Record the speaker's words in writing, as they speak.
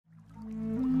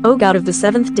O God of the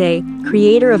seventh day,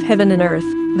 creator of heaven and earth,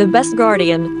 the best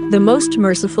guardian, the most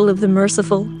merciful of the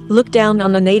merciful, look down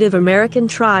on the Native American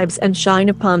tribes and shine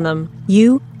upon them.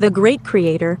 You, the great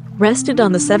creator, rested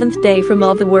on the seventh day from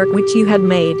all the work which you had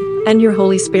made, and your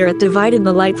Holy Spirit divided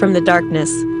the light from the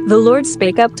darkness. The Lord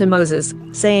spake up to Moses,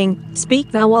 saying,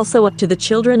 Speak thou also up to the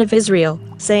children of Israel,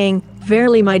 saying,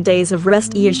 Verily my days of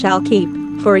rest ye shall keep,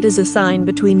 for it is a sign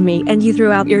between me and you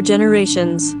throughout your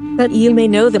generations, that ye may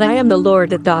know that I am the Lord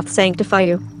that doth sanctify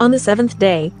you. On the seventh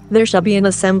day, there shall be an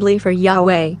assembly for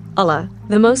Yahweh, Allah,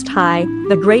 the Most High,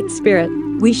 the Great Spirit.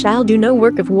 We shall do no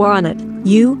work of war on it.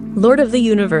 You, Lord of the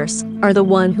universe, are the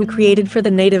one who created for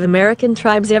the Native American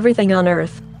tribes everything on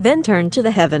earth, then turned to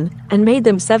the heaven, and made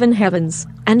them 7 heavens,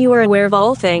 and you are aware of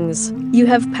all things. You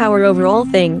have power over all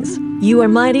things. You are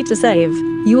mighty to save.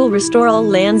 You will restore all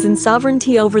lands and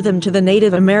sovereignty over them to the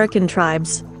Native American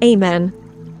tribes. Amen.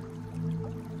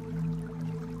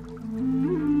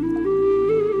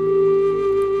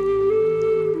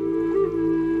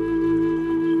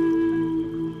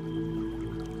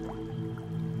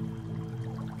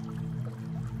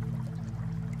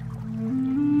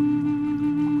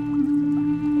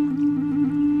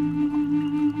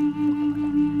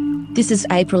 This is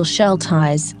April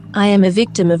Schulthies. I am a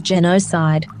victim of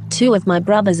genocide. 2 of my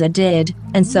brothers are dead,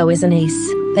 and so is a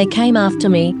niece. They came after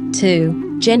me,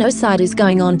 too. Genocide is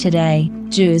going on today.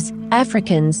 Jews,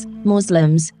 Africans,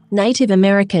 Muslims, Native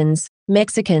Americans,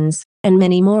 Mexicans, and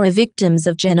many more are victims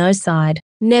of genocide.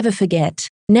 Never forget.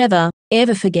 Never,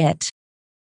 ever forget.